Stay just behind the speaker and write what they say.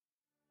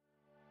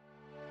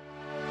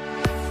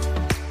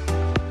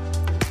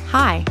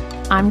Hi,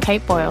 I'm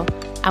Kate Boyle,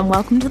 and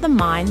welcome to the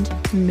Mind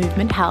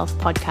Movement Health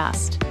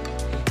podcast.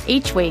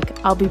 Each week,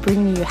 I'll be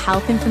bringing you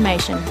health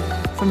information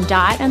from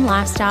diet and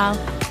lifestyle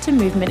to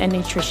movement and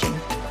nutrition.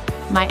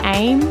 My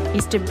aim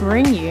is to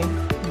bring you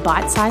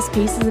bite-sized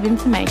pieces of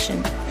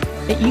information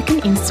that you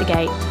can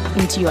instigate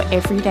into your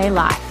everyday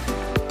life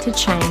to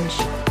change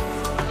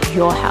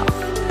your health.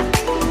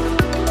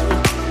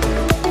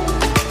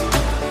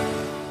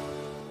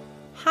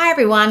 Hi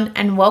everyone,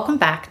 and welcome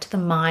back to the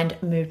Mind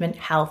Movement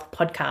Health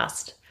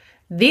podcast.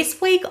 This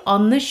week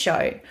on the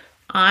show,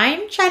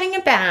 I'm chatting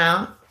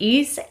about,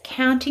 is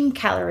counting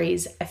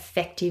calories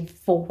effective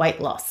for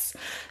weight loss?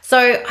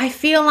 So I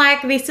feel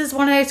like this is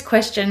one of those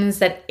questions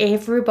that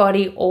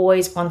everybody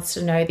always wants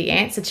to know the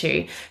answer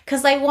to,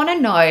 because they want to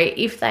know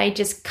if they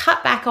just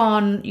cut back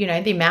on,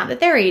 the amount that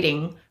they're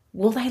eating,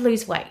 will they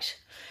lose weight?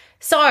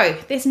 So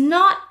there's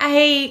not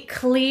a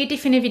clear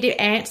definitive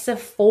answer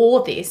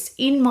for this,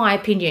 in my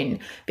opinion,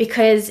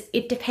 because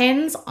it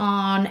depends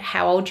on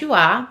how old you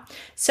are.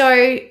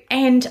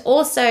 And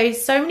also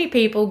so many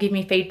people give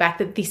me feedback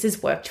that this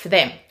has worked for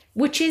them,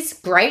 which is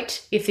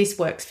great if this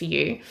works for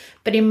you.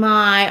 But in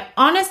my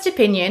honest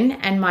opinion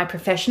and my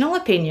professional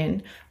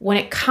opinion, when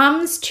it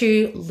comes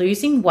to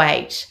losing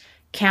weight,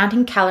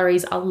 counting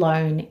calories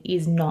alone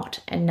is not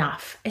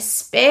enough,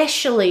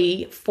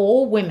 especially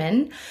for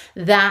women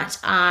that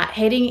are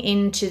heading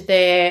into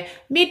their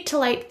mid to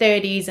late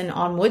 30s and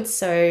onwards.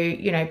 So,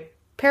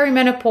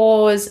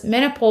 perimenopause,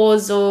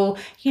 menopausal,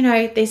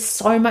 there's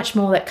so much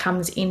more that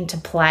comes into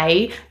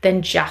play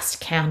than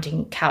just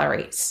counting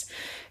calories.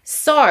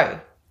 So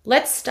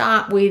let's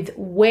start with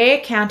where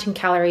counting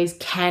calories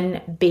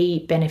can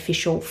be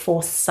beneficial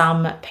for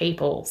some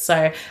people.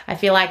 So I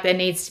feel like there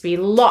needs to be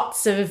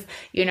lots of,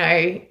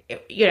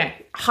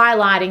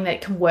 highlighting that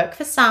it can work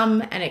for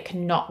some and it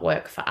cannot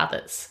work for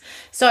others.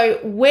 So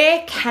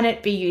where can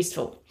it be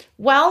useful?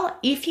 Well,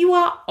 if you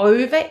are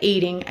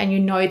overeating and you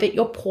know that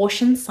your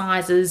portion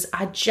sizes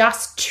are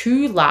just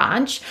too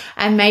large,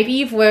 and maybe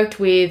you've worked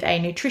with a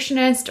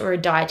nutritionist or a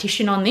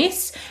dietitian on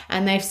this,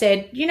 and they've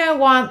said,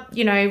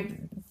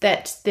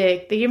 that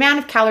the amount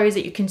of calories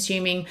that you're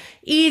consuming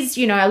is,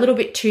 a little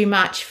bit too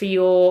much for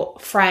your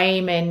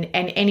frame and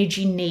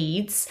energy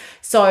needs.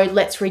 So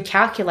let's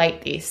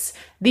recalculate this.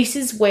 This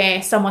is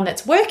where someone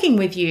that's working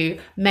with you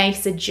may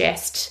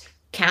suggest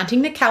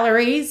counting the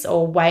calories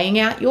or weighing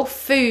out your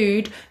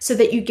food so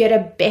that you get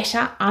a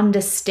better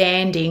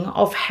understanding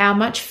of how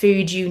much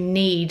food you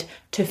need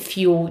to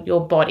fuel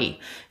your body.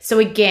 So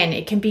again,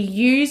 it can be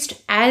used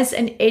as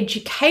an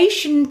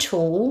education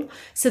tool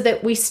so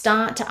that we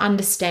start to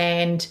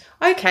understand,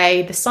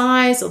 okay, the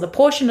size or the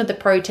portion of the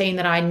protein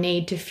that I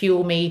need to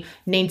fuel me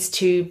needs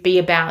to be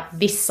about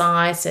this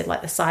size, so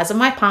like the size of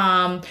my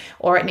palm,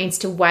 or it needs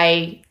to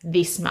weigh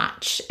this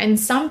much. And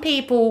some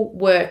people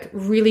work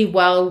really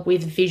well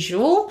with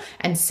visual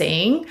and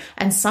seeing,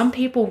 and some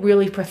people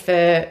really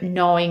prefer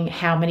knowing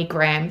how many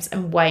grams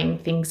and weighing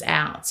things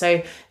out.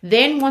 So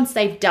then once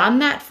they've done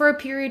that for a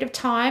period of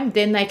time,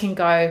 then they can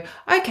go,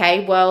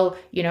 okay, well,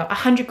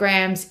 100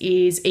 grams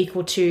is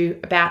equal to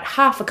about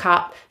half a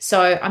cup.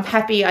 So I'm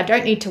happy. I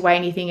don't need to weigh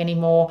anything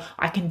anymore.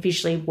 I can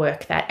visually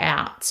work that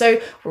out.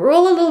 So we're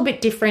all a little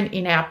bit different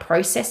in our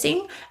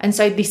processing. And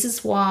so this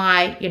is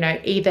why,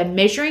 either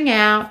measuring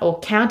out or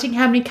counting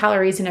how many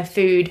calories in a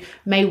food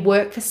may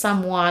work for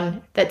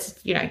someone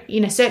that's,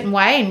 in a certain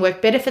way and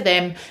work better for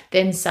them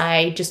than,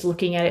 say, just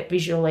looking at it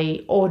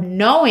visually or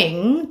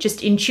knowing,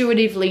 just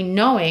intuitively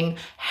knowing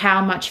how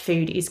much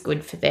food is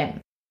good for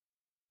them.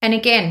 And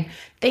again,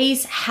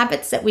 these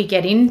habits that we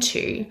get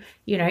into,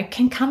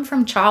 can come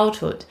from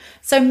childhood.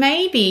 So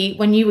maybe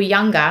when you were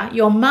younger,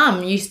 your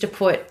mum used to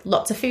put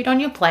lots of food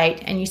on your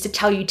plate and used to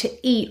tell you to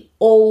eat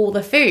all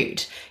the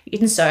food.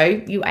 And so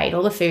you ate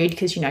all the food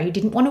because, you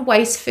didn't want to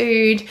waste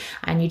food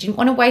and you didn't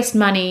want to waste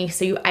money.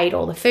 So you ate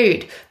all the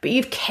food, but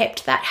you've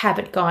kept that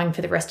habit going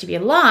for the rest of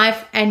your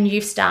life and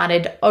you've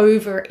started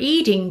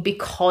overeating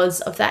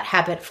because of that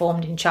habit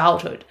formed in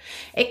childhood.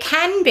 It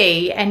can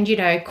be, and,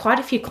 quite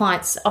a few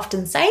clients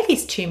often say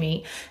this to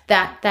me,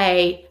 that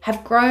they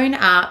have grown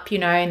up,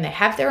 and they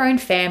have their own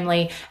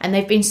family and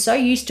they've been so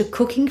used to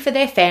cooking for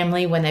their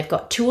family when they've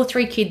got 2 or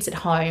 3 kids at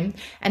home,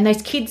 and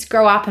those kids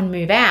grow up and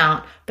move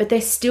out, but they're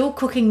still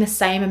cooking the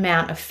same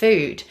amount of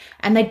food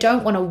and they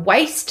don't want to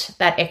waste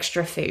that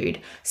extra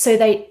food. So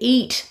they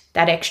eat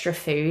that extra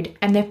food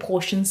and their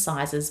portion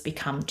sizes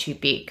become too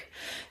big.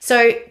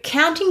 So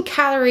counting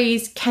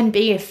calories can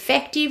be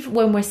effective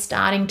when we're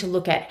starting to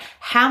look at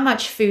how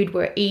much food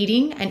we're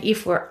eating and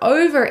if we're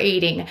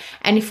overeating,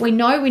 and if we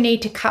know we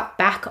need to cut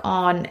back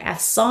on our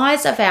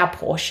size of our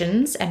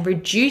portions and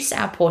reduce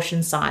our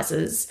portion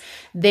sizes,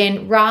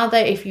 then rather,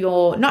 if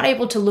you're not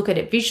able to look at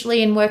it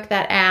visually and work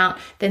that out,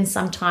 then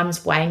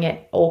sometimes weighing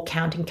it or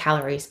counting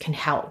calories can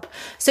help.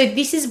 So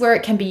this is where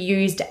it can be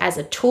used as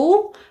a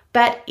tool,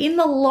 But in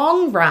the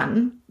long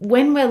run,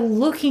 when we're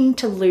looking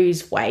to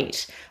lose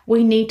weight,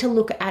 we need to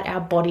look at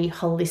our body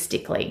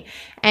holistically.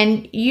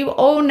 And you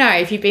all know,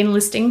 if you've been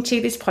listening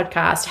to this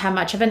podcast, how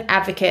much of an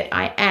advocate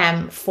I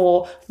am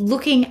for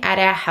looking at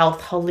our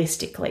health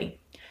holistically.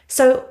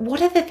 So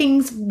what are the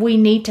things we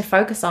need to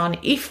focus on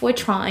if we're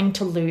trying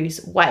to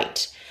lose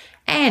weight?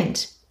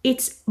 And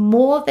it's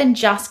more than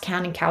just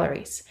counting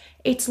calories.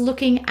 It's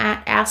looking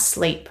at our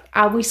sleep.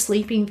 Are we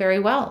sleeping very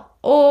well?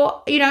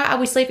 Or, are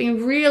we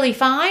sleeping really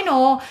fine,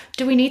 or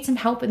do we need some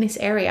help in this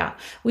area?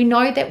 We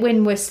know that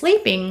when we're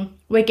sleeping,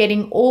 we're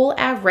getting all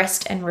our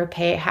rest and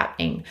repair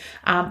happening,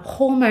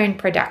 hormone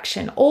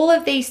production, all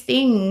of these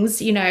things,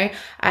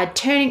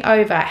 turning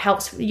over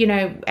helps,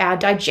 our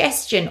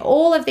digestion,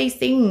 all of these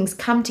things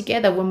come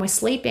together when we're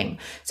sleeping.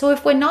 So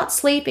if we're not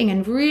sleeping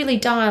and really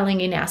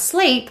dialing in our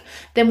sleep,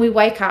 then we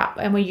wake up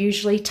and we're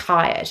usually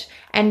tired.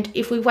 And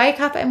if we wake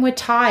up and we're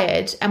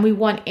tired and we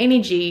want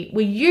energy,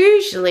 we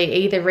usually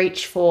either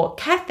reach for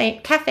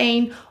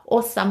caffeine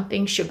or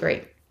something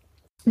sugary.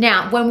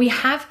 Now, when we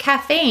have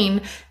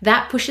caffeine,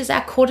 that pushes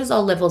our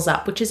cortisol levels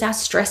up, which is our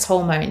stress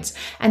hormones.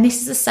 And this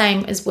is the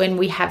same as when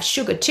we have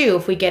sugar too,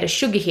 if we get a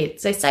sugar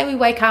hit. So say we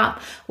wake up,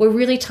 we're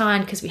really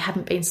tired because we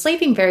haven't been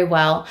sleeping very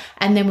well,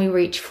 and then we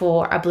reach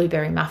for a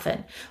blueberry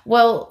muffin.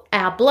 Well,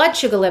 our blood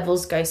sugar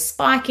levels go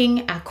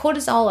spiking, our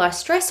cortisol, our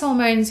stress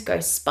hormones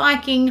go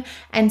spiking.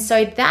 And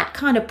so that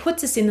kind of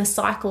puts us in the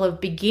cycle of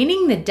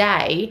beginning the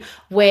day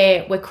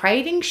where we're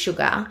craving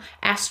sugar,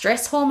 our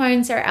stress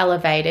hormones are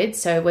elevated.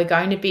 So we're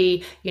going to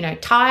be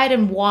tired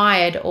and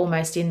wired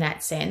almost in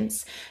that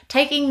sense.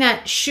 Taking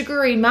that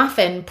sugary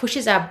muffin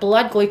pushes our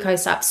blood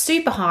glucose up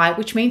super high,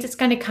 which means it's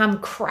going to come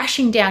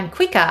crashing down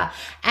quicker.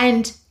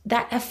 And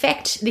that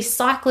effect, this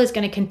cycle is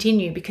going to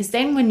continue, because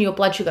then when your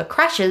blood sugar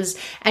crashes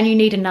and you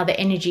need another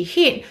energy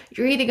hit,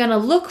 you're either going to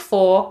look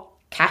for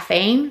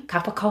caffeine,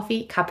 cup of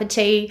coffee, cup of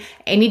tea,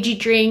 energy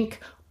drink,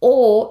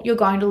 or you're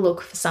going to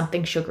look for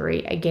something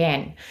sugary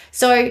again.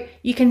 So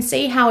you can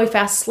see how if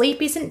our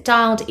sleep isn't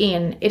dialed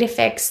in, it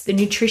affects the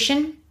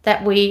nutrition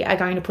that we are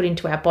going to put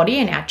into our body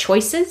and our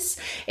choices.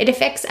 It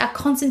affects our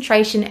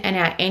concentration and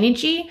our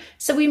energy.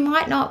 So we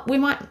might not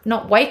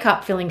wake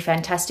up feeling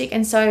fantastic.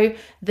 And so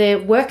the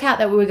workout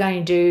that we were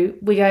going to do,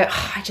 we go,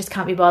 I just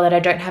can't be bothered.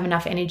 I don't have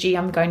enough energy.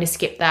 I'm going to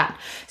skip that.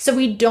 So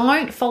we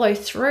don't follow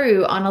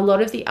through on a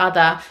lot of the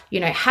other,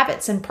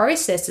 habits and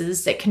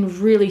processes that can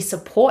really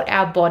support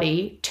our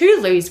body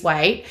to lose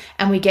weight.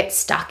 And we get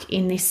stuck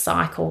in this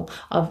cycle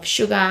of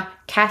sugar,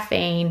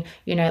 caffeine,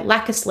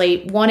 lack of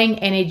sleep, wanting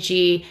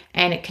energy,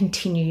 and it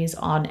continues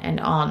on and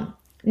on.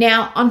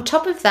 Now, on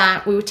top of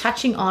that, we were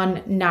touching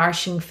on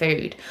nourishing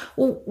food.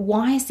 Well,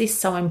 why is this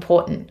so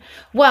important?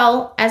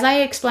 Well, as I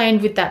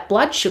explained with that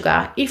blood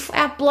sugar, if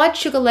our blood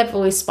sugar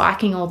level is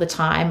spiking all the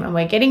time and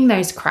we're getting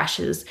those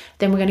crashes,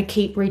 then we're going to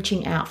keep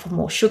reaching out for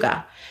more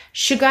sugar.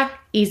 Sugar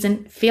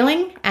isn't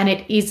filling and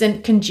it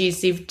isn't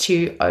conducive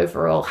to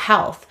overall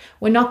health.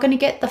 We're not going to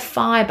get the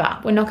fiber.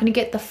 We're not going to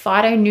get the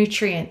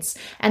phytonutrients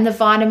and the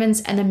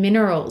vitamins and the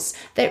minerals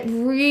that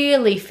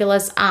really fill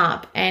us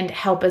up and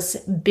help us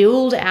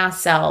build our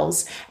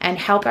cells and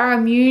help our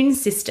immune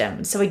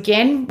system. So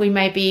again, we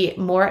may be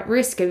more at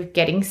risk of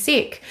getting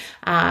sick.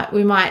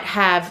 We might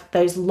have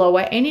those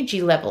lower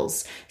energy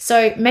levels.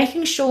 So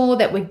making sure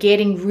that we're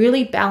getting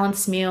really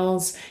balanced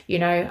meals,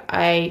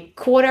 a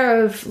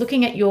quarter of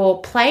looking at your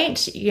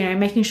plate,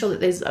 making sure that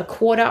there's a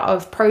quarter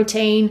of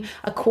protein,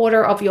 a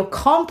quarter of your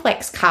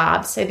complex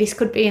carbs. So this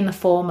could be in the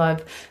form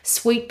of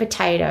sweet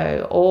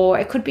potato, or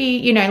it could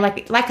be,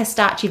 like a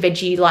starchy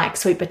veggie like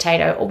sweet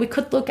potato, or we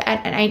could look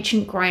at an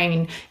ancient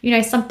grain,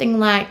 something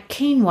like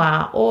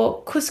quinoa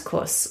or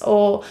couscous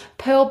or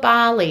pearl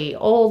barley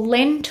or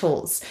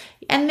lentils.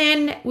 And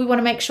then we want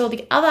to make sure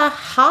the other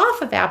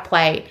half of our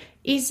plate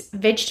is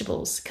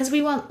vegetables, because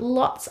we want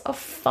lots of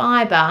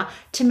fiber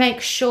to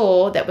make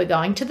sure that we're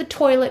going to the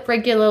toilet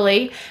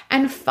regularly,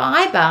 and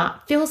fiber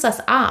fills us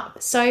up.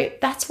 So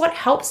that's what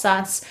helps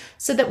us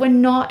so that we're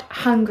not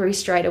hungry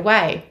straight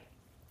away.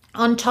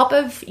 On top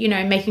of,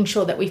 making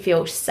sure that we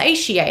feel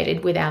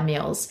satiated with our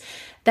meals,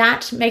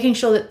 that making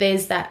sure that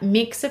there's that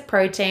mix of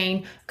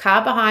protein,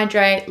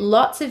 carbohydrate,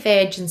 lots of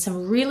veg, and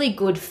some really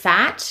good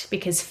fat,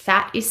 because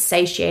fat is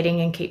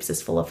satiating and keeps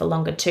us fuller for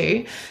longer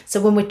too.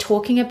 So when we're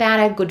talking about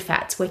our good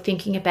fats, we're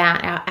thinking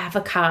about our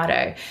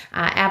avocado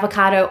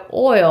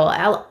oil,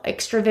 our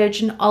extra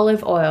virgin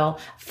olive oil,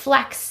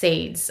 flax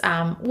seeds,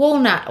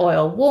 walnut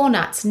oil,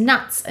 walnuts,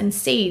 nuts, and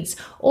seeds,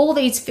 all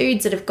these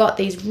foods that have got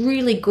these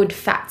really good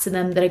fats in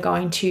them that are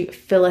going to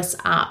fill us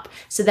up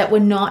so that we're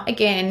not,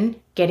 again,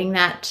 getting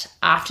that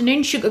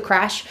afternoon sugar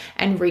crash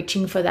and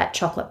reaching for that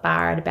chocolate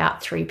bar at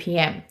about 3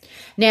 p.m.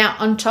 Now,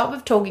 on top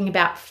of talking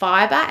about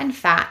fiber and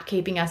fat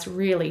keeping us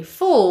really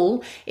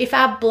full, if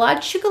our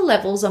blood sugar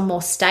levels are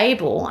more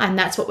stable, and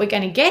that's what we're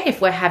going to get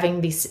if we're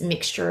having this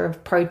mixture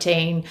of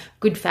protein,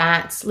 good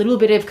fats, a little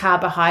bit of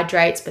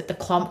carbohydrates, but the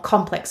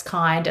complex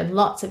kind, and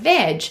lots of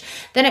veg,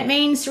 then it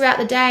means throughout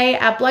the day,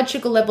 our blood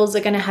sugar levels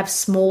are going to have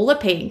smaller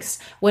peaks.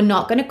 We're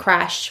not going to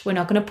crash. We're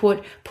not going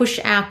to push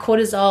our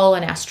cortisol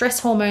and our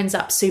stress hormones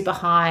up up super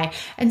high.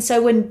 And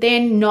so we're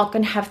then not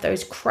going to have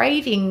those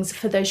cravings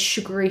for those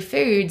sugary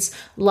foods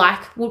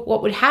like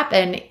what would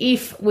happen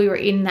if we were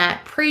in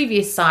that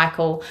previous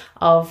cycle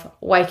of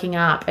waking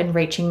up and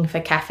reaching for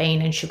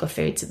caffeine and sugar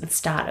foods at the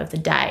start of the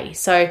day.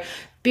 So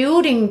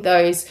building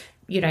those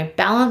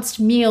balanced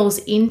meals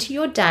into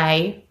your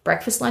day,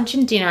 breakfast, lunch,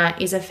 and dinner,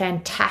 is a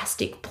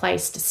fantastic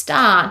place to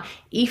start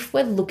if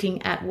we're looking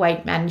at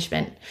weight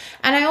management.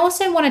 And I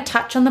also want to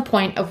touch on the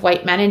point of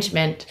weight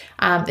management.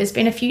 There's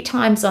been a few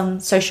times on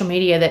social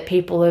media that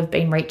people have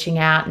been reaching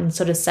out and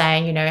sort of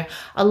saying,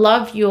 I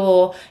love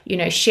your,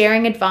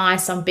 sharing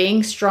advice on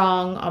being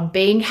strong, on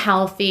being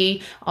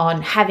healthy,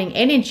 on having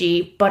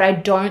energy, but I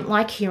don't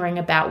like hearing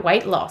about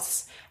weight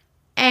loss.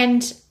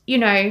 And,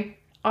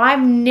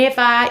 I'm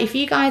never, if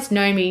you guys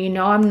know me,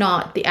 I'm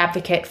not the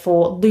advocate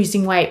for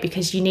losing weight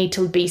because you need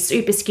to be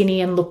super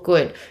skinny and look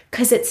good,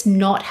 because it's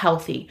not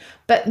healthy.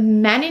 But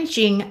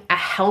managing a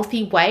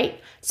healthy weight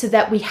so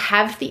that we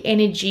have the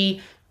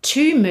energy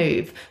to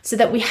move, so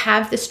that we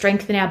have the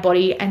strength in our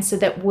body, and so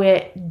that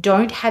we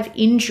don't have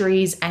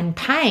injuries and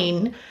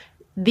pain,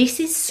 this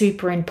is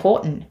super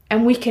important.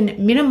 And we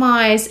can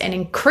minimize and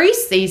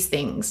increase these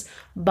things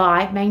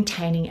by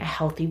maintaining a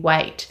healthy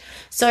weight.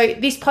 So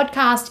this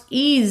podcast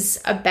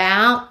is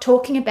about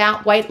talking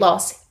about weight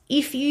loss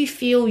if you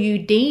feel you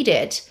need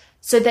it,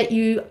 so that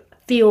you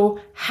feel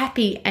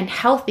happy and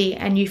healthy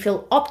and you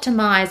feel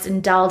optimized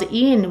and dialed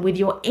in with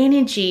your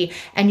energy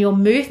and your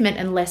movement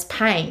and less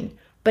pain.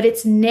 But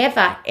it's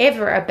never,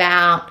 ever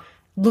about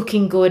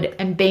looking good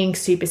and being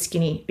super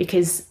skinny,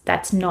 because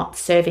that's not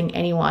serving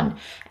anyone.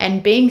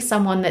 And being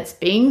someone that's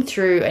been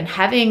through and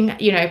having,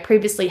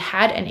 previously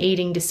had an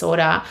eating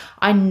disorder,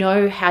 I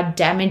know how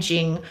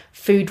damaging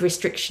food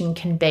restriction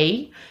can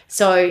be.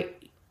 So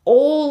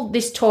all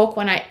this talk,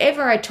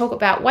 whenever I talk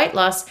about weight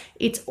loss,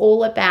 it's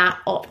all about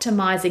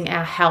optimizing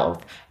our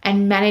health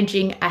and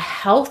managing a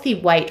healthy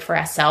weight for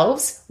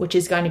ourselves, which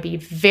is going to be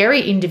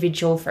very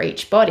individual for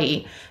each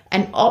body,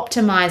 and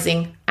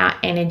optimizing our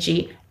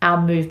energy, our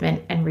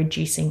movement, and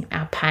reducing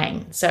our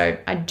pain. So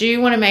I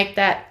do want to make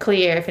that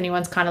clear if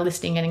anyone's kind of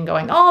listening in and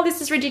going, oh,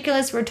 this is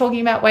ridiculous, we're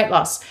talking about weight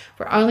loss.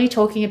 We're only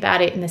talking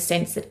about it in the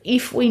sense that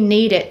if we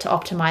need it to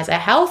optimize our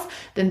health,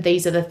 then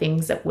these are the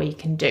things that we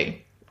can do.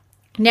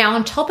 Now,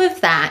 on top of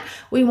that,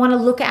 we want to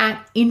look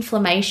at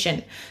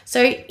inflammation.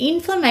 So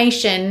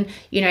inflammation,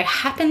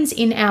 happens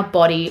in our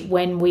body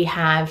when we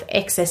have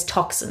excess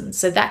toxins.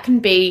 So that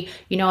can be,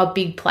 a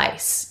big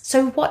place.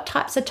 So what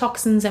types of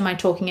toxins am I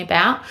talking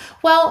about?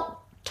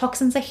 Well,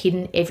 toxins are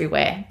hidden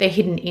everywhere. They're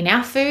hidden in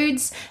our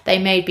foods. They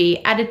may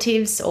be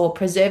additives or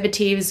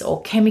preservatives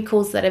or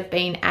chemicals that have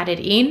been added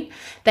in.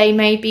 They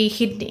may be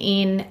hidden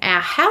in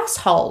our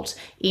household,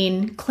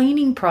 in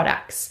cleaning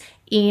products,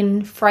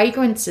 in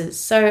fragrances.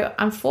 So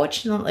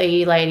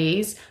unfortunately,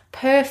 ladies,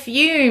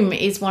 perfume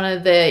is one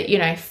of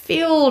the,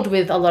 filled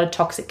with a lot of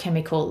toxic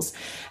chemicals.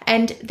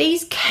 And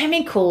these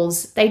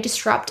chemicals, they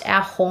disrupt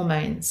our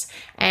hormones.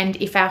 And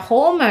if our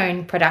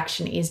hormone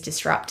production is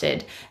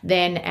disrupted,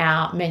 then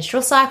our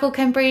menstrual cycle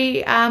can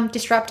be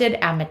disrupted,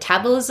 our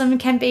metabolism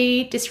can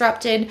be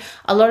disrupted.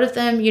 A lot of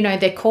them,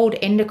 they're called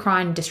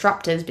endocrine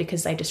disruptors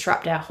because they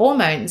disrupt our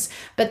hormones,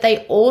 but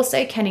they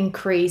also can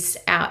increase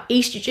our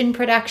estrogen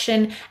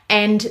production,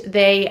 and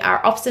they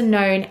are often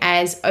known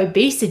as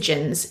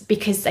obesogens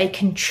because they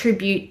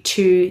contribute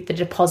to the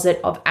deposit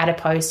of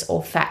adipose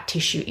or fat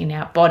tissue in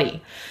our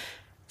body.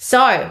 So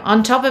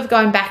on top of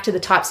going back to the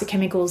types of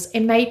chemicals,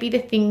 it may be the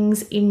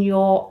things in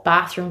your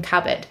bathroom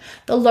cupboard,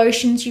 the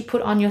lotions you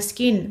put on your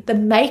skin, the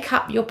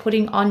makeup you're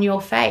putting on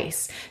your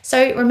face.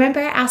 So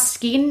remember, our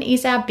skin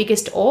is our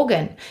biggest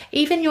organ.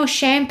 Even your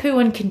shampoo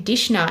and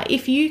conditioner,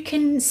 if you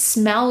can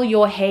smell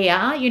your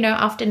hair,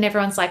 often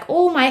everyone's like,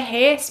 oh, my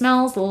hair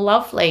smells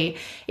lovely.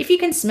 If you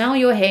can smell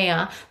your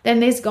hair,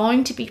 then there's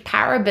going to be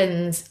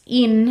parabens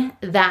in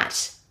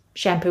that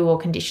shampoo or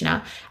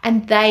conditioner,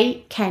 and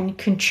they can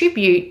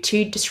contribute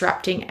to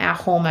disrupting our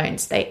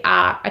hormones. They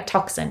are a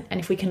toxin, and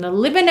if we can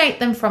eliminate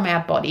them from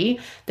our body,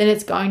 then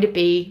it's going to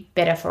be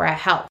better for our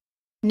health.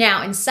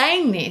 Now, in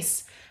saying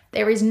this,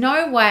 there is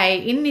no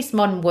way in this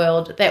modern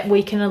world that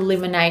we can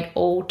eliminate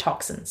all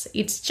toxins.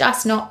 It's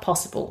just not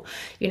possible.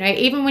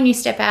 Even when you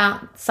step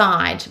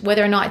outside,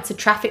 whether or not it's a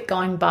traffic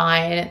going by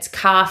and it's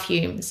car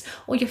fumes,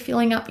 or you're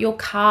filling up your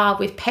car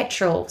with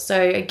petrol.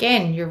 So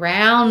again, you're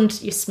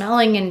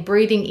smelling and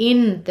breathing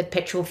in the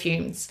petrol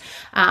fumes.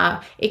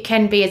 It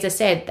can be, as I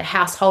said, the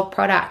household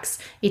products.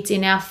 It's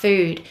in our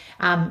food,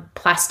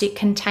 plastic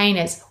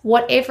containers,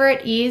 whatever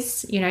it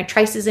is,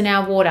 traces in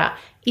our water.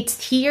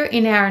 It's here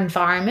in our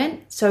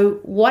environment. So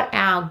what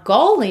our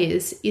goal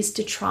is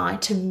to try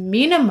to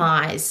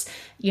minimize,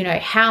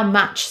 how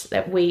much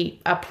that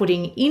we are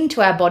putting into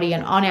our body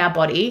and on our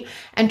body,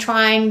 and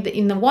trying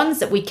in the ones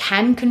that we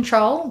can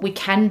control. We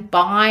can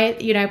buy,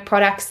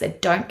 products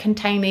that don't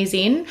contain these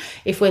in.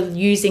 If we're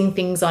using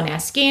things on our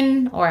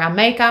skin or our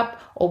makeup,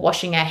 or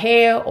washing our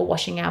hair, or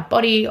washing our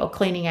body, or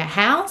cleaning our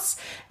house,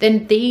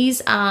 then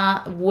these are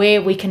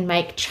where we can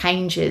make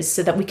changes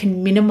so that we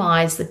can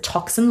minimize the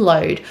toxin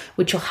load,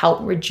 which will help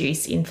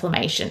reduce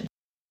inflammation.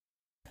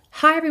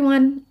 Hi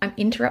everyone, I'm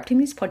interrupting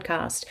this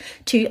podcast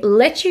to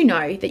let you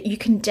know that you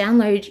can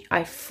download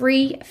a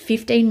free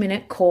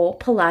 15-minute core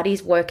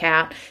Pilates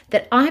workout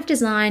that I've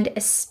designed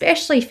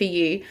especially for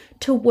you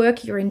to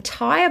work your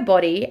entire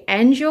body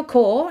and your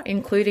core,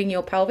 including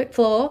your pelvic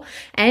floor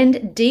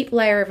and deep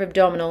layer of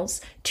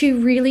abdominals, to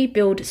really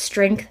build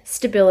strength,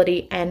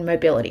 stability, and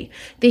mobility.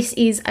 This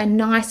is a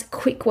nice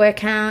quick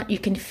workout you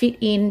can fit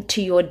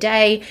into your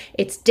day.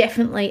 It's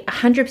definitely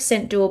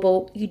 100%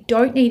 doable. You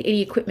don't need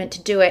any equipment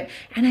to do it.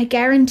 And I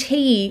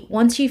guarantee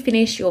once you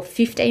finish your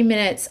 15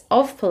 minutes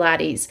of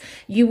Pilates,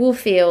 you will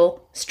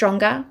feel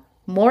stronger,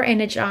 more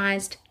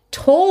energized,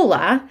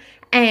 taller,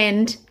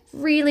 and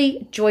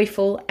really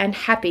joyful and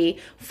happy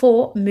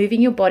for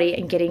moving your body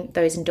and getting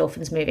those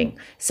endorphins moving.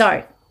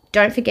 So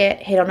don't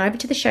forget, head on over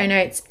to the show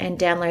notes and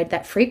download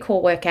that free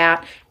core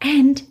workout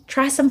and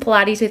try some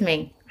Pilates with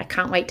me. I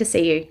can't wait to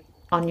see you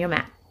on your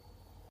mat.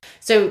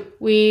 So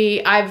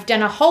I've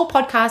done a whole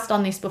podcast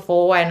on this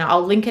before, and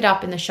I'll link it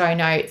up in the show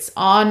notes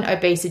on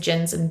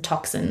obesogens and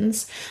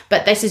toxins.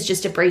 But this is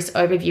just a brief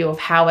overview of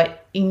how it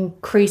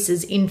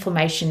increases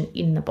inflammation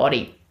in the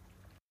body.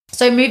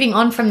 So moving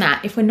on from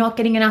that, if we're not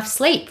getting enough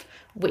sleep,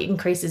 it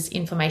increases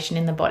inflammation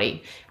in the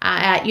body.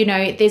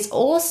 There's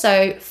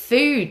also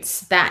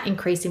foods that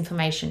increase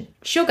inflammation.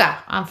 Sugar,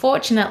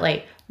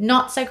 unfortunately,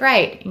 not so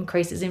great,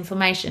 increases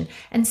inflammation.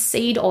 And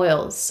seed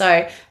oils.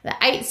 So the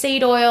 8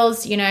 seed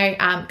oils,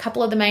 a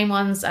couple of the main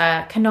ones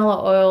are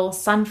canola oil,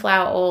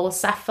 sunflower oil,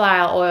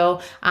 safflower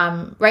oil,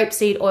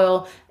 rapeseed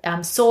oil,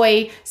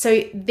 soy.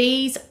 So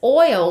these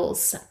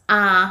oils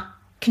are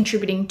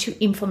contributing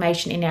to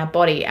inflammation in our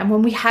body. And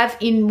when we have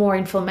more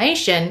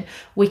inflammation,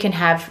 we can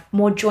have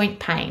more joint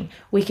pain.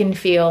 We can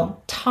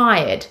feel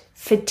tired,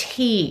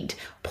 fatigued,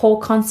 poor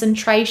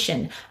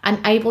concentration,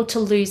 unable to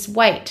lose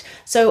weight.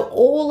 So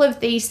all of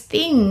these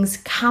things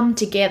come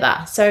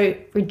together. So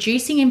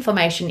reducing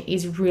inflammation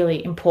is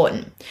really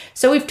important.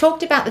 So we've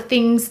talked about the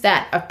things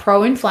that are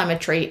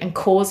pro-inflammatory and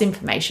cause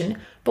inflammation,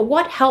 but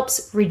what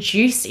helps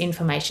reduce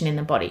inflammation in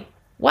the body?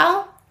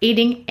 Well,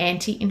 eating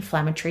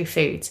anti-inflammatory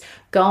foods,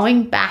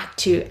 going back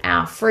to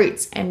our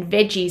fruits and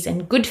veggies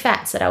and good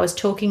fats that I was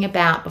talking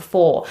about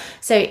before.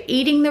 So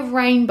eating the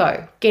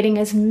rainbow, getting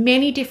as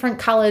many different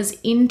colors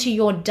into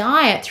your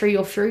diet through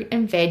your fruit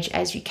and veg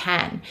as you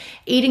can.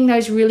 Eating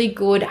those really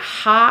good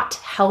heart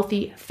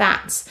healthy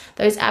fats,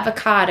 those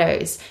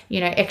avocados,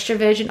 extra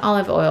virgin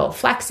olive oil,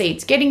 flax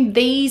seeds, getting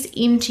these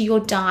into your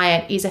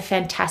diet is a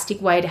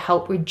fantastic way to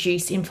help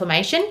reduce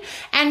inflammation.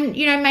 And,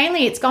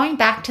 mainly it's going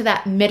back to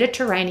that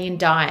Mediterranean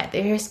diet.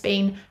 There has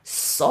been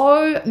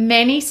so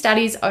many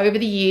studies over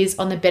the years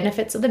on the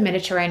benefits of the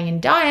Mediterranean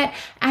diet,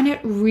 and it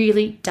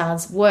really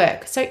does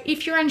work. So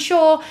if you're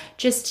unsure,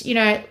 just,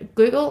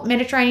 Google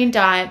Mediterranean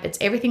diet. It's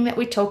everything that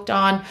we talked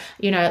on,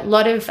 a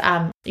lot of,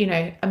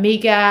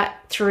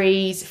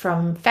 omega-3s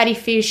from fatty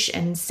fish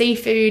and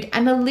seafood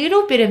and a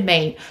little bit of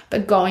meat,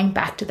 but going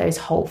back to those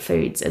whole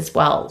foods as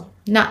well.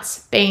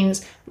 Nuts,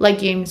 beans,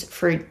 legumes,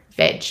 fruit,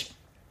 veg.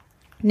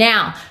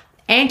 Now,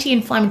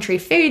 anti-inflammatory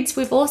foods,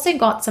 we've also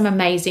got some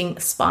amazing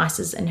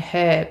spices and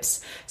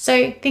herbs.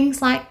 So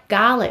things like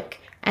garlic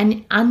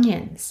and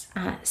onions,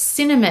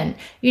 cinnamon,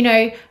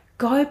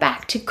 go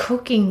back to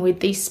cooking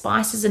with these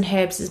spices and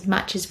herbs as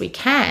much as we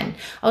can.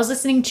 I was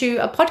listening to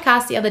a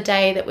podcast the other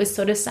day that was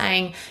sort of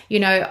saying,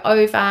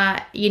 over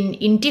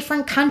in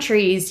different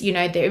countries,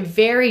 they're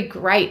very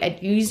great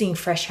at using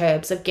fresh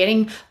herbs, of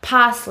getting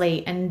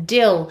parsley and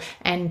dill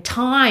and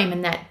thyme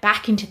and that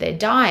back into their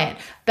diet.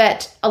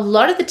 But a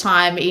lot of the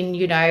time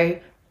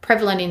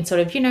prevalent in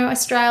sort of,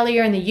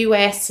 Australia and the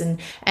US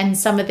and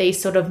some of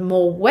these sort of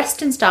more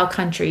Western style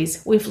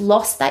countries, we've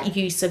lost that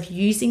use of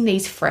using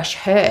these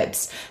fresh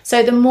herbs.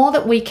 So the more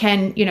that we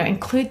can,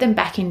 include them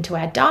back into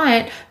our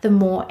diet, the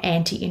more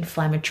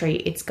anti-inflammatory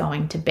it's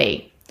going to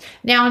be.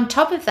 Now, on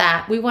top of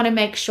that, we want to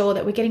make sure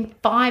that we're getting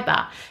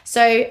fiber.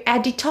 So our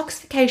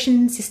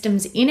detoxification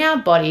systems in our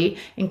body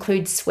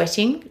include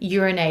sweating,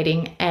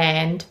 urinating,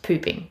 and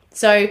pooping.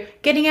 So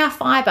getting our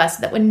fiber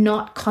so that we're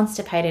not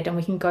constipated and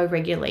we can go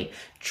regularly.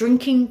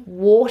 Drinking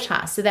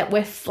water so that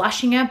we're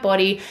flushing our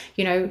body,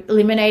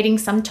 eliminating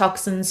some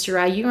toxins through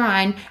our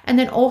urine, and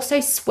then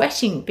also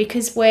sweating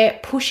because we're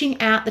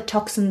pushing out the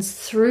toxins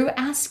through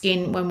our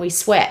skin when we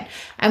sweat.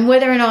 And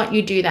whether or not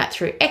you do that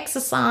through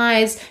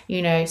exercise,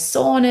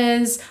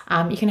 saunas,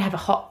 you can have a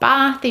hot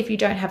bath if you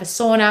don't have a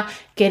sauna.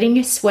 Getting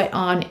your sweat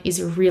on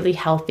is really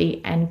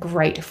healthy and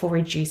great for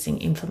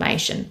reducing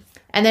inflammation.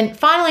 And then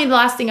finally, the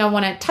last thing I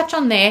want to touch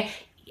on there,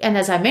 and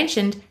as I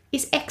mentioned,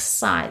 is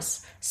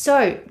exercise.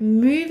 So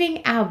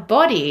moving our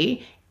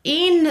body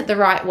in the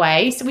right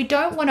way. So we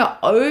don't want to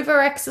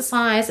over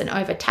exercise and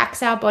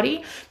overtax our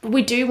body, but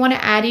we do want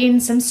to add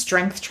in some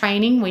strength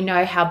training. We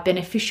know how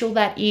beneficial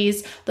that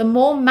is. The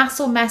more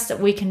muscle mass that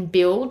we can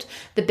build,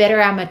 the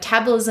better our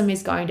metabolism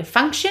is going to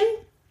function,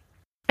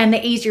 and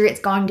the easier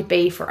it's going to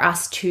be for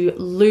us to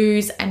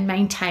lose and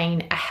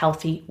maintain a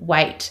healthy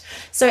weight.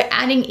 So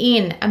adding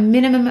in a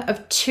minimum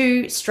of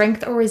 2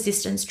 strength or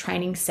resistance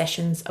training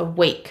sessions a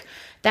week.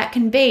 That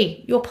can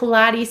be your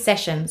Pilates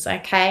sessions,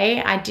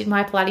 okay? I did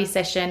my Pilates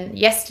session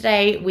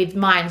yesterday with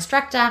my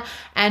instructor,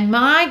 and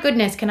my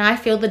goodness, can I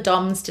feel the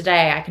DOMs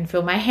today? I can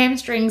feel my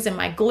hamstrings and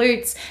my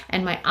glutes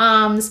and my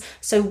arms.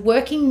 So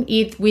working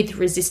with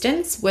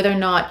resistance, whether or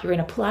not you're in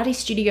a Pilates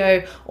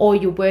studio or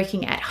you're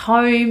working at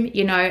home,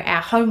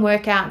 our home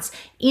workouts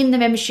in the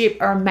membership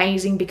are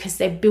amazing because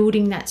they're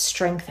building that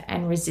strength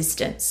and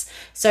resistance.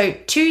 So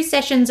 2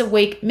 sessions a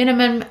week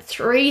minimum,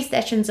 3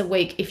 sessions a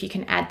week if you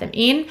can add them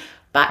in.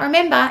 But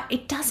remember,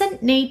 it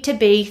doesn't need to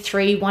be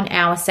 3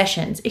 1-hour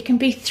sessions. It can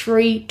be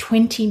 3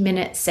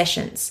 20-minute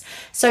sessions.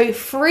 So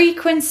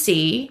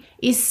frequency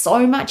is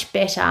so much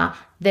better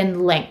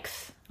than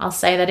length. I'll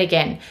say that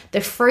again.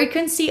 The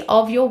frequency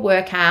of your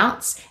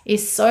workouts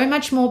is so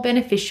much more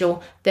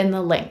beneficial than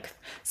the length.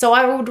 So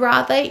I would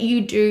rather you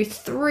do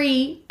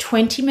 3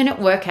 20-minute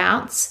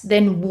workouts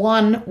than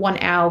 1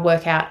 1-hour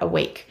workout a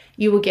week.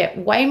 You will get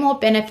way more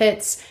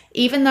benefits.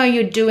 Even though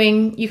you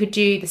could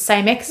do the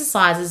same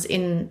exercises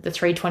in the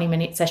 3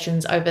 20-minute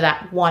sessions over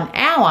that 1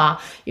 hour,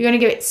 you're going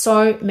to get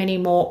so many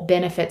more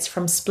benefits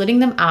from splitting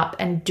them up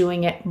and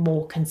doing it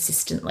more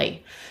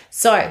consistently.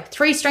 So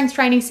 3 strength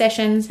training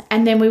sessions,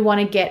 and then we want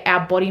to get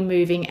our body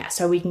moving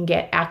so we can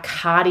get our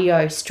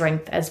cardio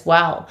strength as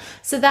well.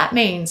 So that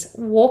means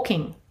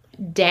walking,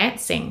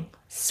 dancing,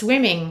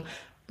 swimming,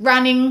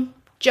 running,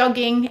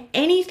 jogging,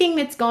 anything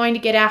that's going to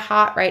get our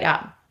heart rate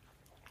up.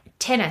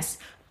 Tennis,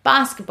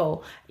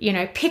 basketball,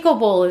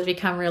 pickleball has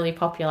become really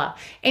popular.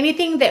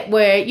 Anything that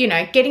we're,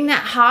 getting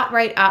that heart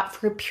rate up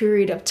for a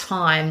period of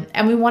time.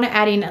 And we want to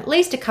add in at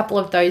least a couple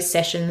of those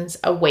sessions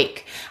a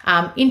week.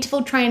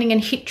 Interval training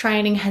and HIIT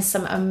training has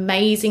some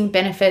amazing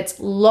benefits,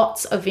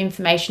 lots of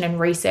information and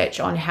research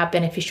on how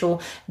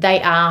beneficial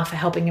they are for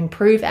helping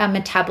improve our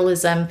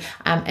metabolism,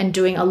 and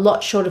doing a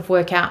lot short of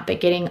workout,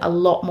 but getting a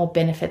lot more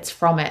benefits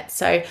from it.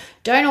 So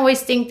don't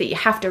always think that you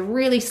have to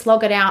really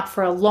slog it out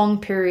for a long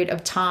period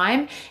of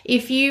time.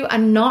 If you are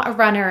not a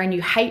runner and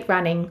you hate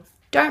running,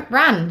 don't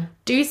run.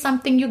 Do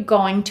something you're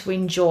going to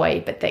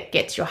enjoy, but that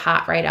gets your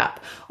heart rate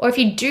up. Or if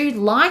you do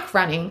like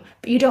running,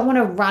 but you don't want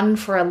to run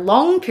for a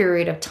long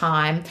period of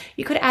time,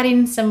 you could add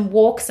in some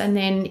walks and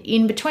then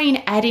in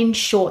between add in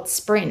short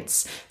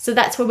sprints. So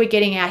that's where we're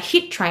getting our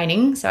HIIT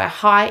training, so our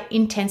high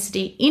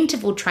intensity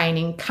interval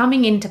training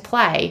coming into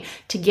play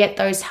to get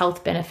those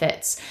health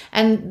benefits.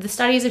 And the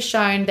studies have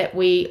shown that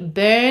we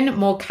burn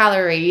more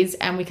calories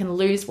and we can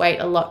lose weight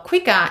a lot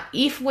quicker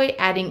if we're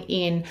adding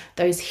in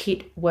those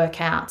HIIT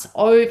workouts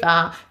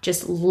over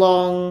just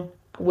long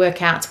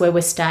workouts where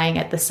we're staying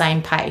at the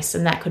same pace.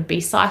 And that could be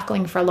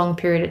cycling for a long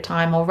period of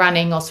time, or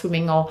running or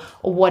swimming, or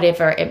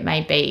whatever it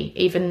may be.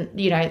 Even,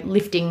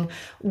 lifting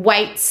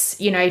weights,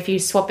 if you're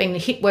swapping the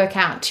HIIT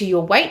workout to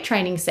your weight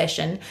training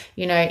session,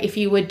 if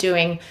you were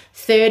doing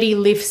 30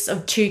 lifts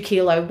of 2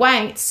 kilo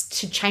weights,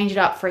 to change it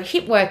up for a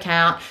HIIT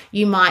workout,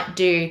 you might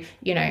do,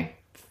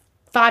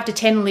 5 to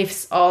 10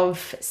 lifts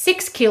of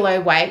 6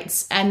 kilo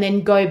weights and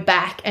then go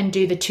back and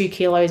do the 2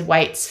 kilos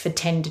weights for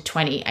 10 to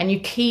 20. And you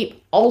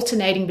keep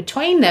alternating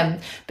between them,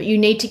 but you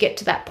need to get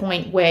to that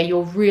point where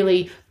you're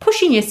really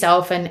pushing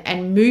yourself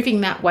and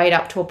moving that weight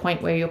up to a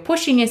point where you're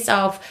pushing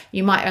yourself.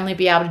 You might only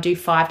be able to do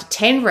 5 to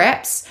 10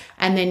 reps,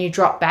 and then you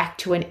drop back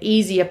to an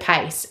easier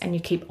pace and you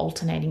keep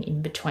alternating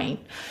in between.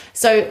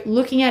 So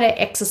looking at our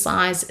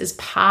exercise as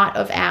part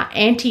of our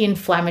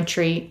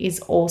anti-inflammatory is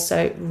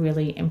also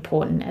really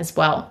important as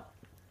well.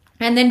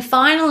 And then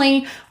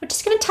finally, we're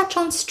just going to touch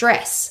on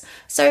stress.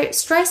 So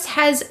stress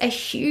has a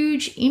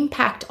huge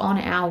impact on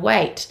our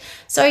weight.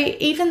 So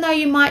even though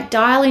you might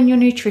dial in your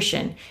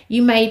nutrition,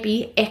 you may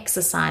be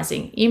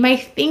exercising, you may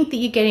think that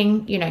you're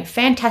getting,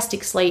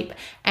 fantastic sleep,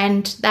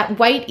 and that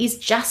weight is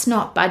just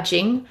not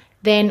budging,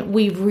 then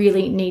we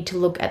really need to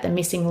look at the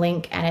missing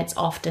link, and it's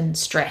often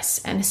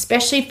stress. And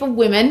especially for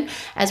women,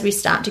 as we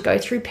start to go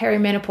through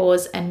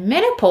perimenopause and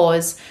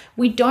menopause,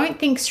 we don't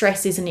think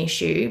stress is an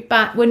issue,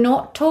 but we're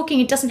not talking,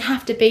 it doesn't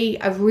have to be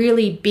a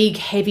really big,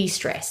 heavy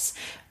stress,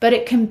 but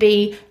it can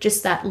be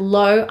just that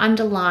low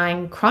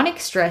underlying chronic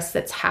stress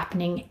that's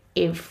happening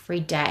every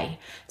day.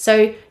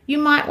 So you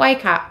might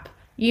wake up,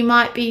 you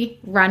might be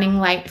running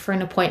late for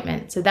an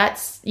appointment. So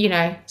that's,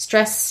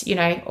 stress,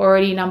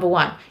 already number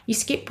 1. You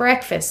skip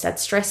breakfast.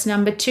 That's stress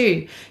number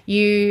 2.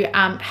 You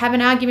have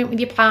an argument with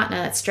your partner.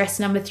 That's stress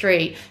number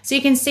 3. So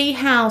you can see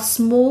how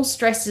small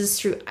stresses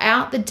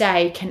throughout the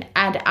day can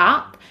add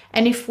up.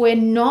 And if we're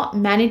not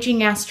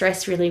managing our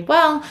stress really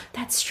well,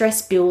 that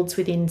stress builds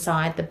within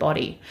inside the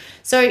body.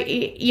 So,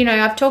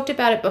 I've talked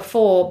about it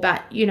before,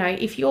 but,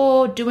 if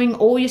you're doing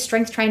all your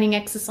strength training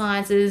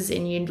exercises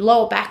and your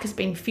lower back has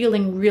been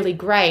feeling really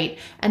great,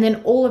 and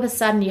then all of a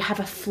sudden you have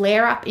a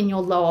flare up in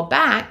your lower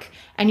back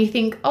and you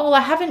think, oh, well,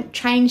 I haven't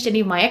changed any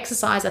of my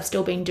exercise, I've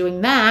still been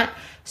doing that,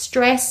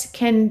 Stress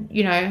can,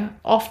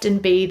 often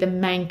be the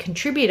main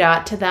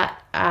contributor to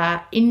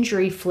that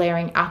injury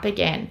flaring up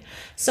again.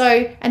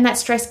 So, and that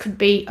stress could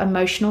be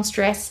emotional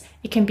stress,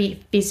 it can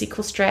be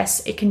physical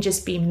stress, it can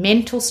just be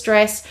mental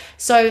stress.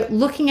 So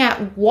looking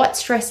at what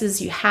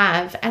stresses you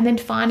have and then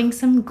finding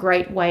some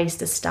great ways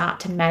to start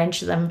to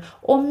manage them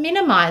or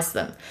minimize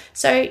them.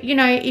 So,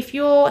 if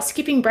you're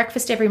skipping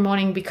breakfast every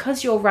morning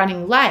because you're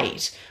running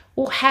late,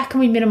 well, how can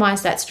we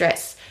minimize that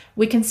stress?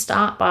 We can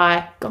start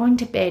by going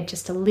to bed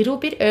just a little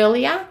bit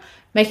earlier,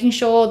 making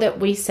sure that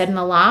we set an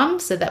alarm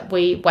so that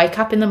we wake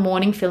up in the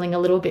morning feeling a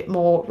little bit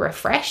more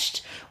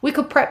refreshed. We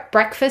could prep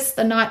breakfast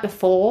the night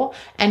before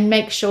and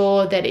make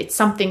sure that it's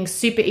something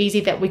super easy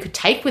that we could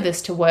take with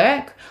us to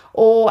work,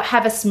 or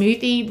have a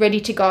smoothie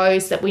ready to go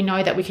so that we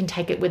know that we can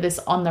take it with us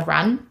on the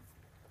run.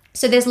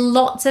 So there's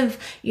lots of,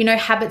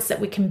 habits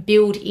that we can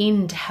build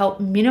in to help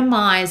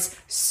minimize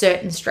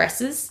certain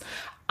stresses.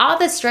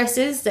 Other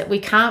stresses that we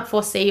can't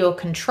foresee or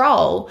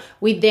control,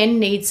 we then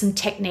need some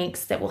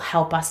techniques that will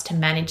help us to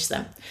manage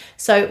them.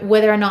 So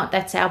whether or not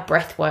that's our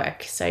breath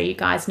work. So you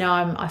guys know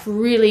I'm a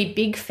really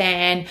big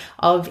fan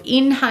of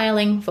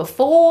inhaling for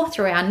 4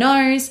 through our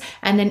nose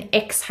and then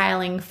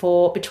exhaling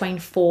for between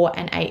 4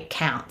 and 8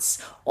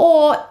 counts.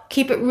 Or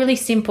keep it really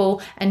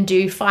simple and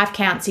do 5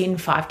 counts in,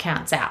 5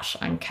 counts out,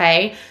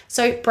 okay?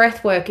 So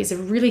breath work is a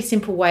really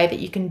simple way that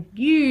you can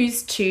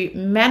use to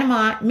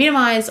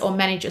minimize or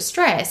manage your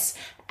stress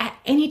at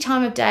any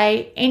time of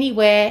day,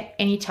 anywhere,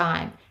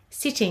 anytime.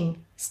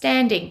 Sitting,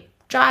 standing,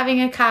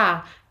 driving a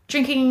car,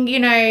 drinking,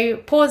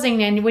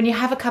 pausing and when you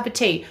have a cup of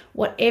tea,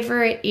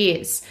 whatever it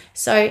is.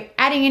 So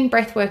adding in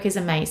breath work is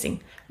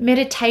amazing.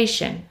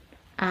 Meditation,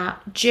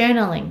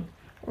 journaling,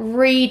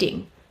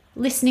 reading,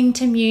 listening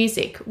to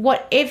music,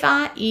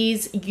 whatever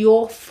is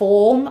your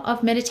form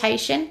of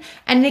meditation.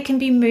 And it can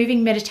be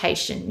moving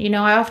meditation.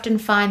 I often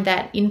find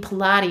that in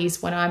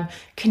Pilates, when I'm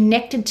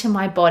connected to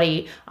my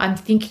body, I'm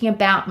thinking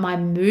about my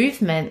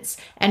movements,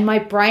 and my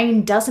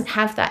brain doesn't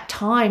have that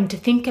time to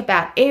think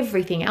about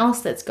everything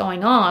else that's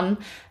going on.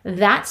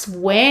 That's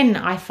when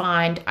I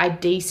find I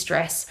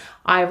de-stress,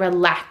 I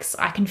relax,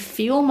 I can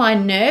feel my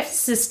nervous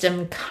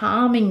system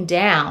calming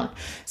down.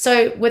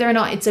 So whether or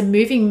not it's a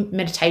moving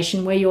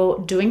meditation where you're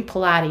doing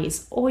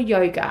Pilates or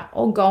yoga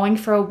or going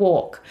for a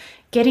walk,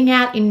 getting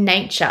out in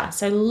nature.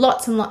 So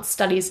lots and lots of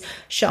studies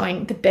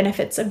showing the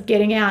benefits of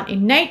getting out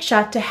in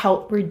nature to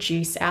help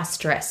reduce our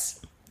stress.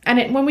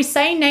 And when we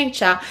say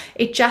nature,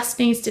 it just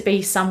needs to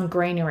be some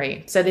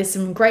greenery. So there's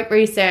some great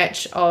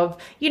research of,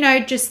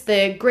 just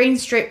the green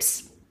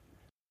strips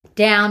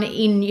down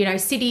in,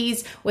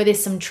 cities where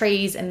there's some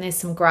trees and there's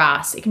some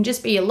grass. It can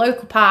just be a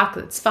local park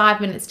that's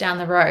 5 minutes down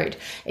the road.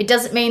 It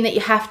doesn't mean that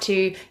you have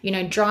to,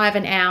 drive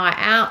an hour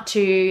out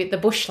to the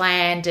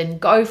bushland and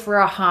go for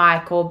a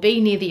hike or be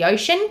near the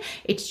ocean.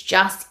 It's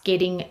just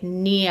getting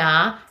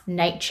near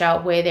nature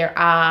where there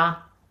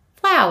are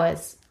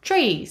flowers,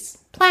 trees,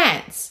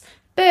 plants,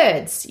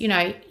 birds,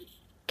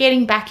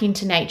 getting back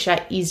into nature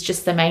is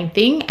just the main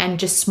thing, and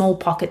just small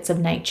pockets of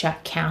nature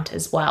count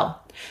as well.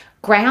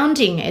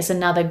 Grounding is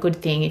another good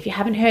thing. If you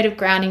haven't heard of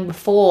grounding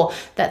before,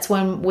 that's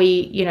when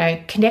we,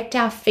 connect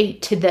our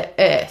feet to the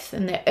earth,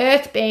 and the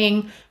earth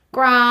being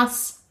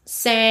grass,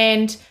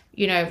 sand,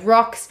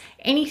 rocks,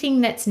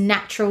 anything that's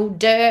natural,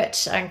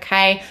 dirt,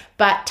 okay?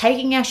 But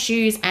taking our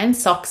shoes and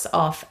socks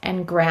off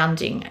and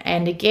grounding.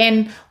 And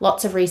again,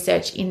 lots of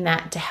research in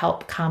that to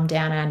help calm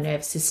down our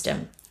nervous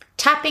system.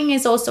 Tapping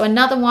is also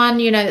another one,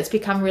 that's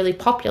become really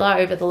popular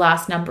over the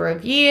last number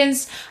of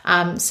years.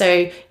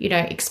 So,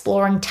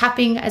 exploring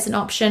tapping as an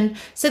option.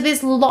 So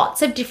there's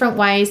lots of different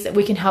ways that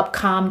we can help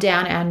calm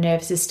down our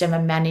nervous system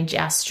and manage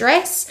our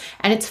stress.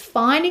 And it's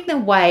finding the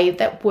way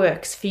that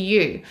works for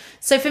you.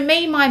 So for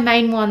me, my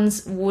main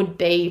ones would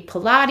be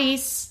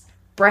Pilates,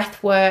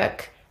 breath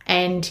work,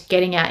 and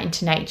getting out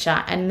into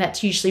nature. And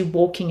that's usually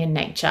walking in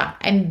nature.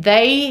 And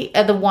they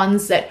are the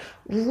ones that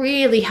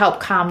really help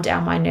calm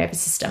down my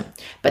nervous system,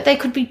 but they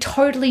could be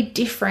totally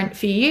different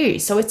for you.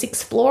 So it's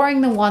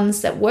exploring the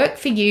ones that work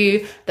for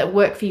you, that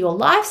work for your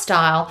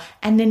lifestyle,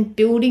 and then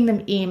building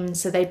them in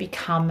so they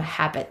become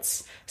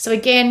habits. So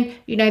again,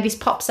 this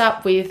pops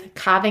up with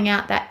carving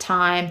out that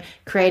time,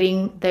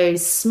 creating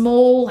those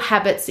small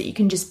habits that you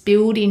can just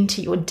build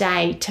into your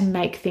day to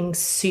make things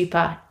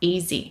super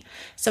easy.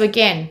 So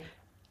again,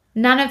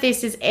 none of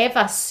this is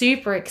ever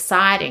super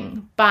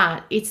exciting,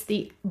 but it's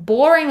the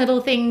boring little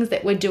things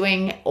that we're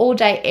doing all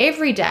day,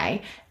 every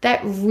day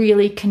that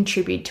really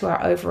contribute to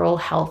our overall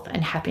health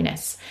and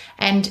happiness.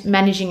 And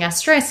managing our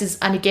stress is,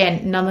 and again,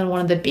 another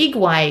one of the big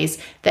ways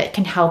that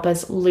can help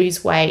us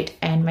lose weight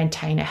and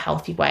maintain a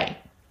healthy weight.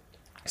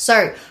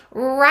 So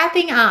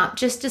wrapping up,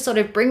 just to sort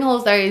of bring all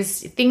of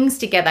those things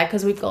together,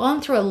 because we've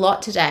gone through a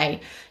lot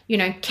today,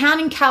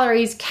 counting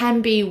calories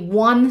can be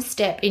one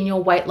step in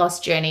your weight loss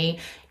journey,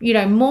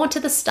 more to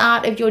the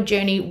start of your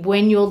journey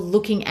when you're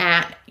looking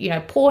at,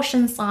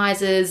 portion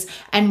sizes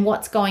and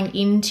what's going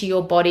into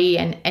your body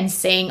and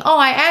seeing, oh,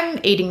 I am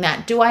eating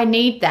that. Do I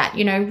need that?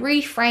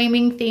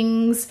 Reframing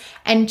things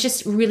and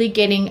just really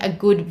getting a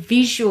good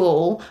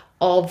visual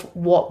of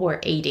what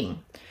we're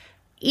eating.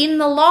 In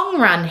the long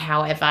run,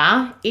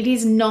 however, it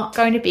is not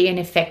going to be an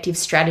effective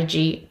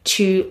strategy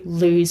to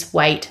lose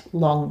weight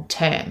long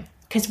term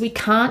because we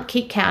can't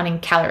keep counting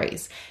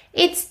calories.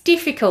 It's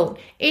difficult.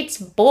 It's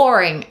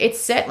boring.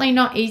 It's certainly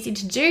not easy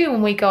to do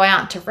when we go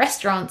out to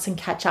restaurants and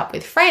catch up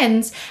with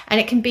friends, and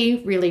it can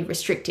be really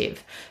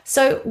restrictive.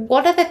 So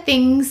what are the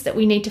things that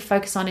we need to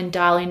focus on and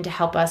dial in to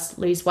help us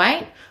lose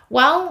weight?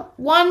 Well,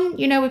 one,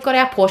 we've got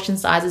our portion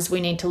sizes we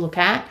need to look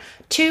at.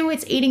 Two,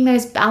 it's eating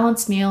those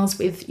balanced meals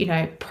with,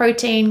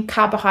 protein,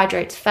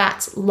 carbohydrates,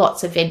 fats,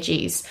 lots of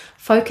veggies,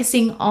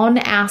 focusing on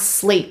our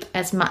sleep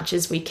as much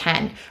as we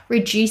can,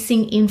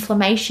 reducing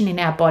inflammation in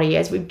our body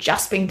as we've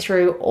just been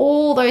through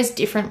all those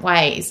different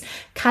ways,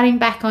 cutting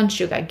back on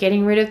sugar,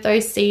 getting rid of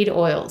those seed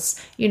oils,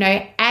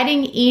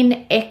 adding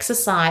in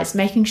exercise,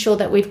 making sure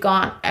that we've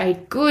got a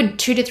good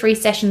 2 to 3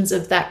 sessions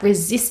of that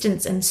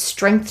resistance and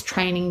strength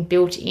training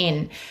built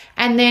in.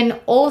 And then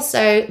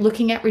also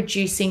looking at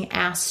reducing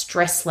our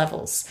stress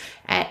levels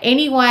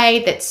any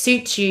way that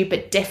suits you,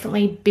 but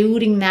definitely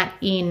building that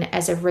in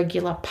as a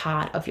regular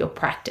part of your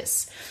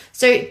practice.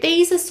 So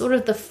these are sort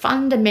of the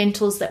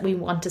fundamentals that we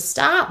want to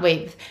start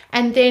with.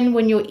 And then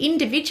when you're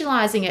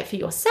individualizing it for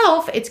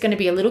yourself, it's going to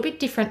be a little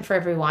bit different for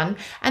everyone.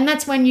 And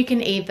that's when you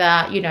can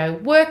either,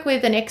 work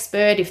with an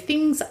expert. If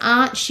things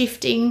aren't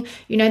shifting,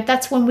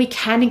 that's when we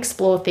can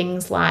explore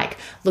things like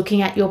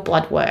looking at your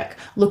blood work,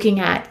 looking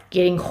at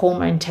getting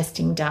hormone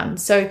testing done.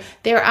 So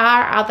there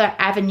are other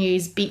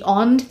avenues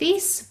beyond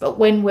this, but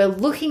when we're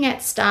looking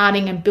at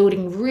starting and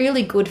building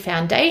really good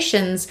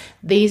foundations,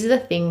 these are the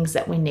things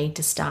that we need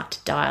to start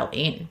to dial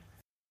in.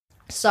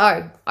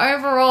 So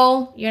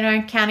overall,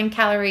 counting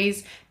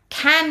calories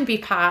can be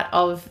part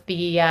of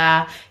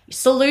the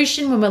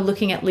solution when we're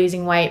looking at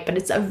losing weight, but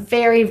it's a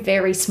very,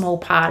 very small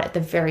part at the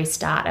very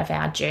start of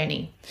our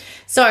journey.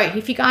 So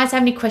if you guys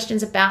have any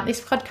questions about this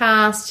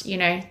podcast,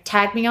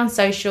 tag me on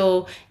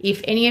social.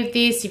 If any of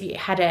this, if you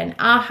had an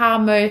aha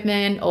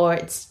moment or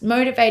it's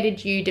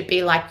motivated you to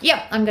be like,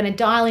 yep, I'm going to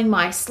dial in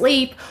my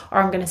sleep, or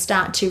I'm going to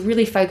start to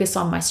really focus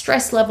on my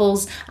stress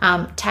levels,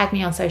 tag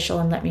me on social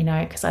and let me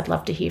know because I'd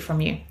love to hear from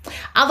you.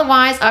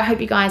 Otherwise, I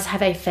hope you guys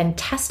have a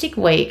fantastic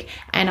week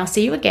and I'll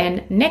see you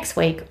again next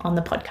week on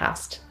the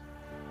podcast.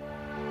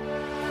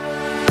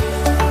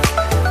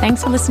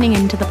 Thanks for listening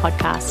into the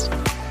podcast.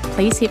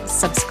 Please hit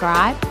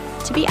subscribe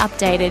to be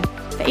updated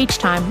for each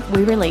time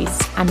we release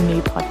a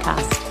new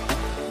podcast.